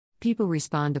People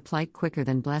respond to plight quicker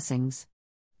than blessings.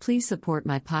 Please support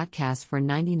my podcast for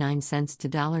 99 cents to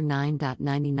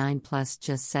 $9.99 plus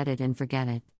just set it and forget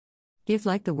it. Give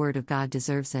like the Word of God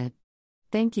deserves it.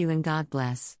 Thank you and God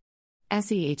bless.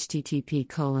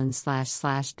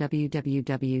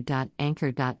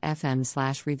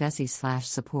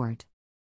 http://www.anchor.fm/revesi/support